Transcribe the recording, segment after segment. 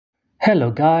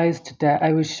Hello guys, today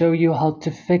I will show you how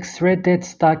to fix Reddit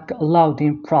stuck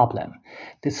loading problem.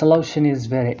 The solution is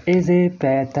very easy,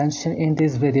 pay attention in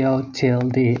this video till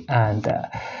the end.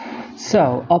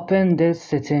 So open the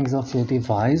settings of your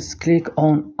device, click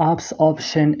on apps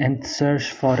option and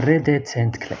search for Reddit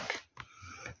and click.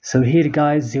 So here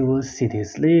guys you will see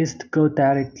this list, go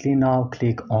directly now,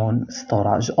 click on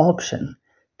storage option,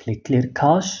 click clear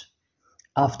cache.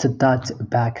 After that,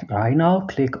 back right now,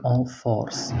 click on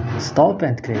force stop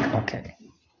and click OK.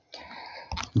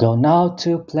 Go now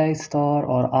to Play Store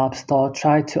or App Store,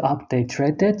 try to update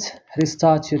Reddit,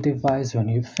 restart your device when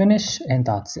you finish, and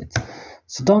that's it.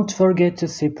 So don't forget to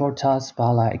support us by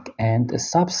like and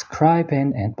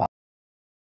subscribing and bye.